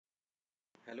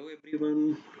Hello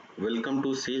everyone, welcome to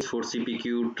Salesforce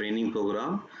CPQ training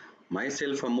program.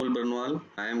 Myself Amol Barnwal.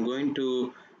 I am going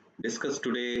to discuss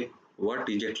today what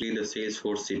exactly the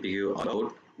Salesforce CPQ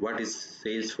about. What is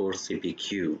Salesforce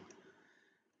CPQ?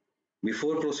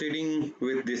 Before proceeding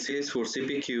with the Salesforce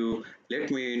CPQ, let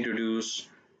me introduce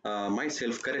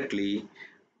myself correctly.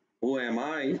 Who am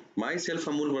I? Myself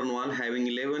Amol Barnwal, having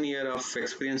 11 years of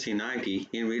experience in IT,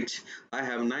 in which I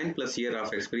have 9 plus years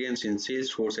of experience in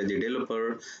Salesforce as a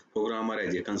developer, programmer,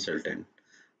 as a consultant.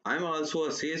 I'm also a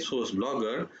Salesforce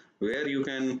blogger where you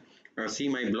can see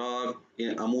my blog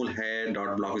in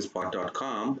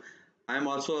amulhead.blogspot.com. I'm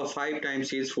also a 5-time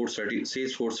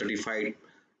Salesforce certified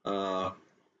uh,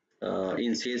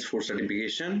 in Salesforce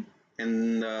certification,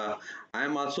 and I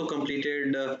am also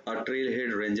completed a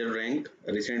Trailhead Ranger rank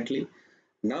recently.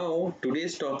 Now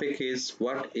today's topic is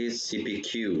what is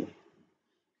CPQ.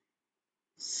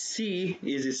 C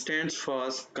is stands for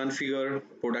configure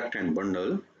product and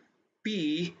bundle.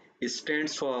 P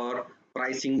stands for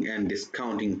pricing and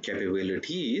discounting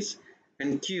capabilities,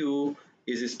 and Q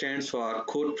is stands for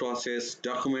code process,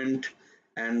 document,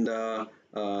 and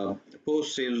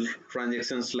post-sale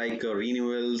transactions like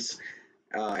renewals,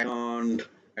 and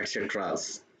etc.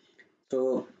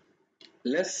 So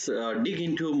let's dig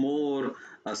into more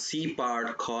C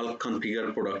part called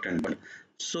configure product and bundle.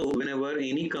 So whenever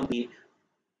any company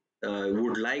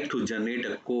would like to generate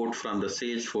a code from the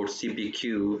Salesforce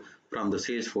CPQ from the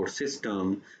Salesforce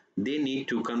system, they need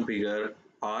to configure,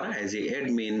 or as a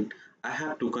admin, I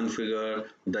have to configure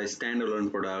the standalone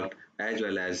product as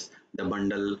well as the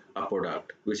bundle a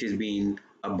product, which is being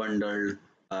a bundled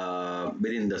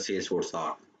within the Salesforce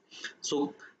org.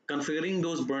 So configuring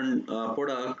those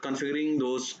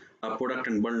product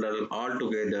and bundle all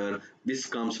together, this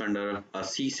comes under a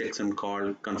C section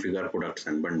called configure products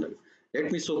and bundle. Let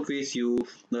me showcase you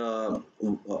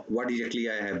what exactly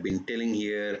I have been telling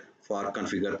here for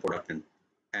configure product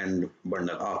and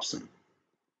bundle option.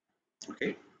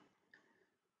 Okay,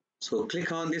 so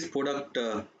click on this product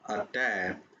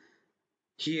tab.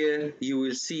 Here you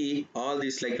will see all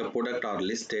these like a product are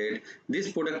listed.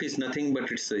 This product is nothing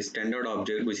but it's a standard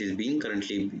object which is being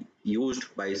currently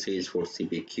used by Salesforce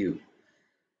CPQ.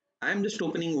 I am just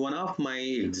opening one of my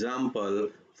example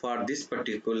for this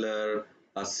particular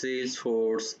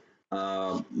Salesforce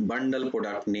bundle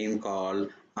product name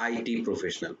called IT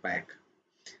Professional Pack.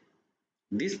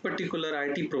 This particular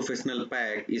IT professional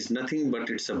pack is nothing but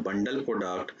it's a bundle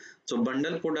product. So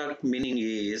bundle product meaning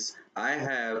is I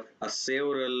have a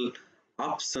several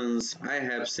options, I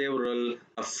have several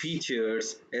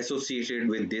features associated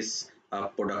with this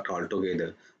product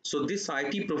altogether. So this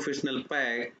IT professional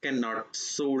pack cannot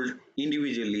sold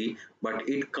individually, but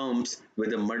it comes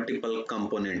with a multiple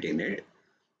component in it.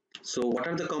 So what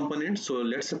are the components? So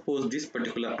let's suppose this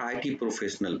particular IT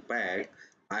professional pack,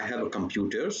 I have a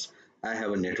computers, I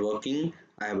have a networking,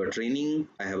 I have a training,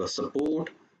 I have a support,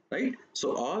 right?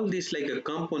 So all this like a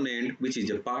component which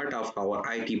is a part of our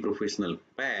IT professional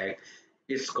pack,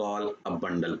 it's called a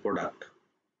bundle product.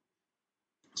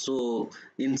 So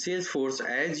in Salesforce,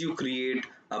 as you create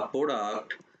a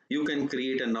product, you can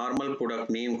create a normal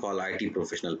product name called IT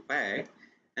Professional Pack.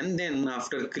 And then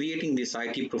after creating this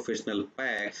IT Professional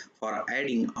Pack for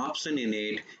adding option in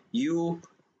it, you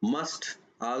must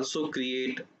also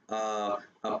create a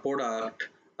product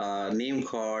name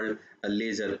called a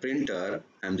laser printer.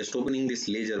 I'm just opening this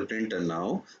laser printer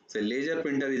now. So laser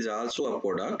printer is also a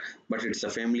product, but it's a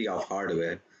family of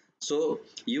hardware. So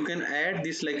you can add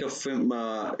this like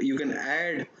you can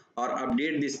add or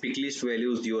update these pick list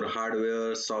values, your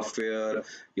hardware, software,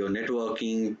 your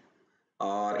networking,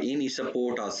 or any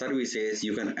support or services.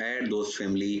 You can add those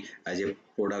family as a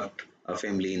product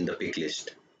family in the pick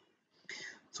list.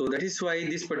 So that is why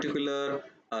this particular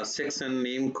section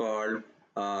name called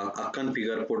a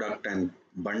configure product and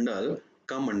bundle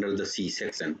come under the C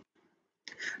section.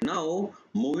 Now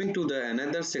moving to the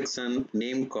another section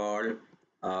name called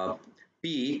uh,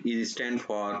 P is stand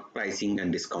for pricing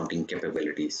and discounting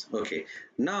capabilities. Okay.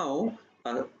 Now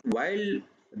while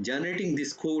generating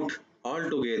this code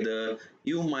altogether,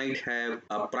 you might have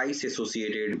a price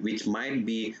associated which might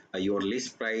be your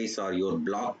list price or your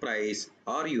block price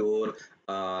or your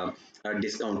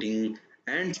discounting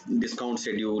and discount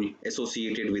schedule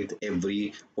associated with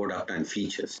every product and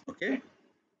features. Okay.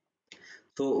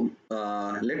 So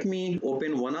let me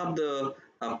open one of the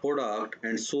product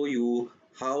and show you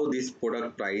how this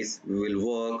product price will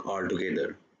work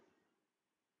altogether.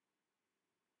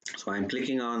 So I'm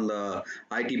clicking on the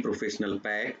IT professional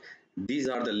pack. These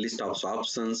are the list of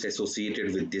options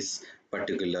associated with this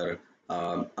particular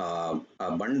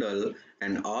bundle,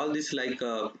 and all this like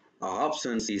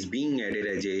options is being added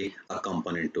as a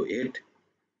component to it.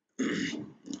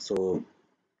 So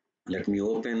let me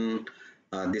open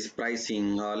this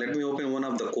pricing. Let me open one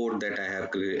of the code that I have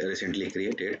recently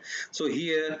created. So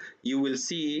here you will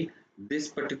see this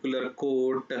particular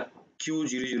code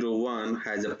Q001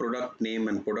 has a product name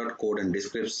and product code and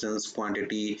descriptions,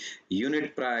 quantity,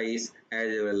 unit price,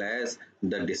 as well as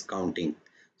the discounting.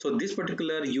 So this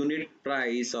particular unit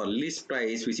price or list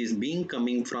price, which is being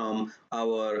coming from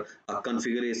our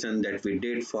configuration that we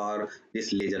did for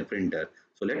this laser printer.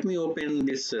 So let me open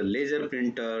this laser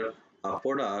printer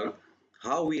product.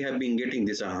 How we have been getting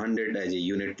this 100 as a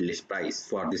unit list price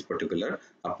for this particular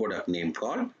product name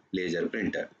called laser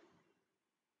printer.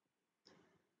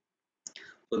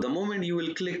 So the moment you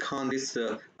will click on this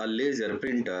a laser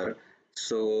printer,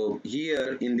 so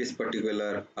here in this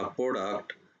particular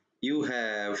product, you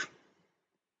have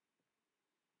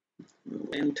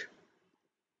and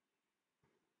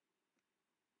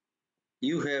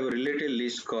you have a related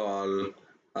list called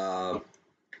uh,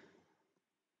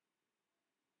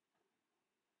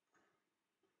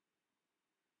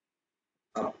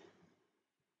 up,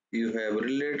 you have a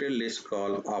related list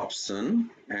called option,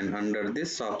 and under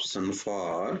this option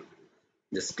for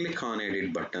just click on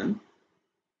edit button,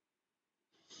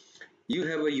 you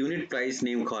have a unit price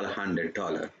name called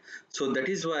 $100. So that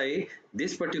is why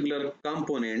this particular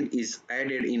component is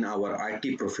added in our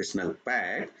IT professional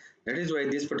pack. That is why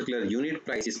this particular unit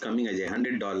price is coming as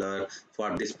 $100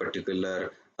 for this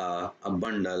particular a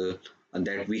bundle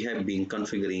that we have been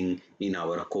configuring in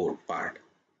our code part.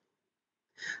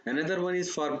 Another one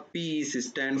is for P is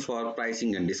stand for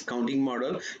pricing and discounting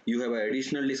model. You have an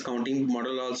additional discounting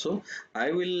model also.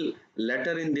 I will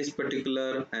later in this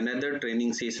particular another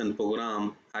training session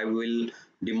program, I will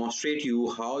demonstrate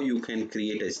you how you can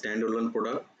create a standalone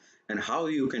product and how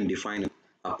you can define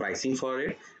a pricing for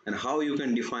it and how you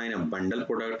can define a bundle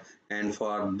product and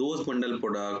for those bundle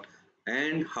product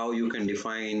and how you can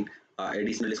define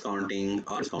additional discounting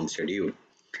or discount schedule.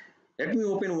 Let me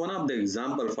open one of the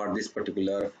example for this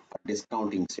particular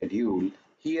discounting schedule.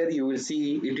 Here you will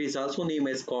see it is also named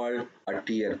as called a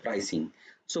tier pricing.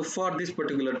 So for this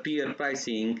particular tier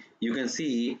pricing, you can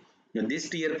see this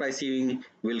tier pricing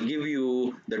will give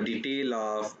you the detail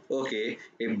of okay,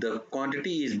 if the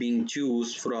quantity is being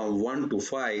choose from 1 to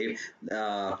 5,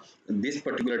 this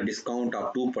particular discount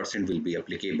of 2% will be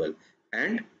applicable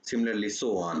and similarly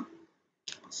so on.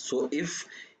 So if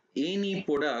any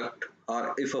product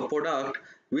or if a product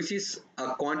which is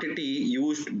a quantity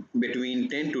used between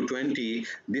 10 to 20,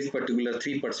 this particular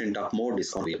 3% of more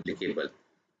discount will be applicable.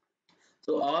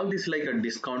 So all this like a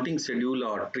discounting schedule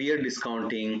or tier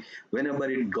discounting, whenever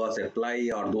it got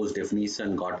applied or those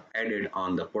definition got added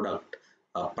on the product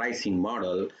pricing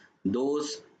model,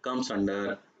 those comes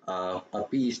under a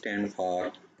P stand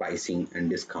for pricing and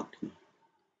discounting.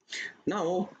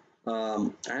 Now,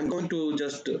 I'm going to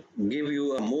just give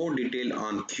you a more detail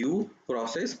on Q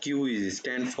process. Q is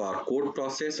stand for code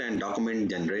process and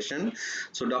document generation.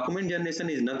 So document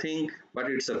generation is nothing but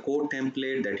it's a code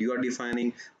template that you are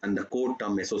defining and the code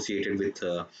term associated with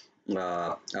a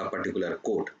particular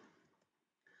code.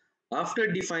 After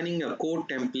defining a code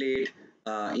template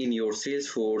in your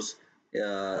Salesforce,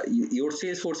 your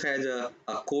Salesforce has a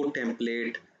code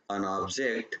template, an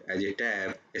object as a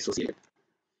tab associated.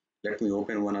 Let me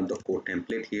open one of the code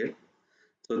template here.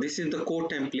 So this is the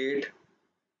code template.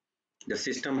 The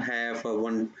system have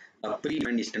a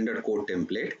pre-defined standard code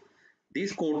template.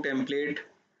 This code template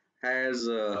has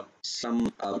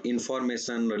some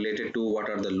information related to what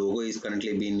are the logo is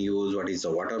currently being used, what is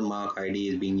the watermark ID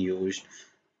is being used,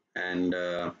 and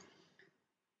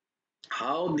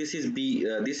how this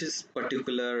is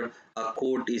particular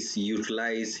code is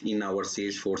utilized in our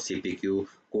Salesforce CPQ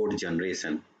code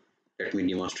generation. Let me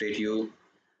demonstrate you.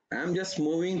 I'm just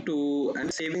moving to, I'm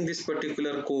saving this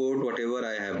particular code, whatever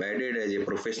I have added as a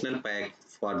professional pack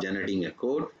for generating a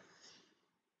code.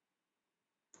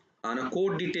 On a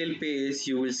code detail page,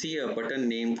 you will see a button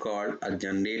name called a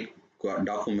generate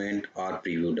document or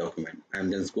preview document.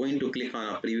 I'm just going to click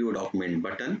on a preview document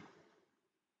button.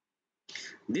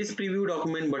 This preview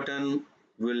document button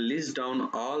will list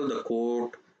down all the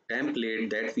code template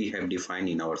that we have defined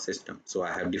in our system. So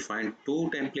I have defined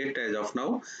two templates as of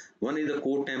now. One is the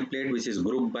code template which is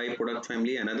grouped by product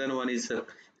family. Another one is a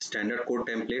standard code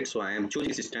template. So I am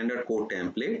choosing this standard code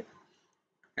template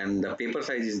and the paper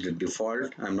size is the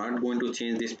default. I'm not going to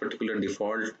change this particular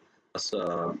default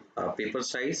paper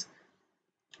size.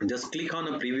 Just click on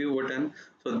a preview button.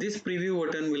 So this preview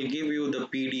button will give you the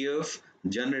PDF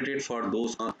generated for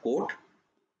those code.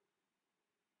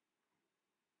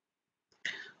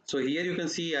 So here you can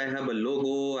see I have a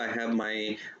logo, I have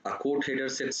my quote header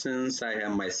sections, I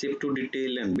have my ship to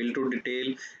detail and bill to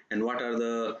detail, and what are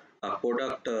the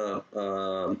product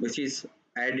which is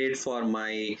added for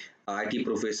my IT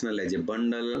professional as a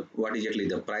bundle, what is actually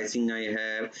the pricing I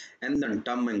have, and then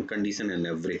term and condition and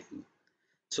everything.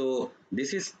 So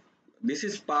this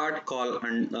is part called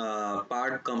and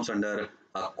part comes under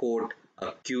a quote.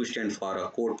 A Q stand for a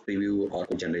quote preview or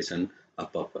quote generation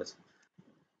purpose.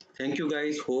 Thank you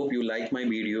guys. Hope you like my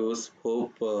videos.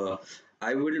 Hope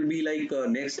I will be like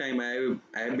next time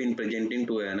I have been presenting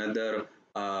to another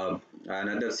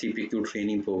CPQ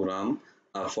training program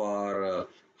for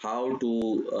how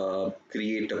to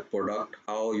create a product,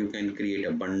 how you can create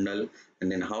a bundle,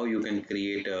 and then how you can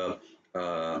create a,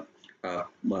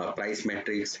 price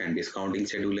metrics and discounting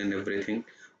schedule and everything.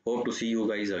 Hope to see you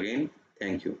guys again.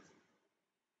 Thank you.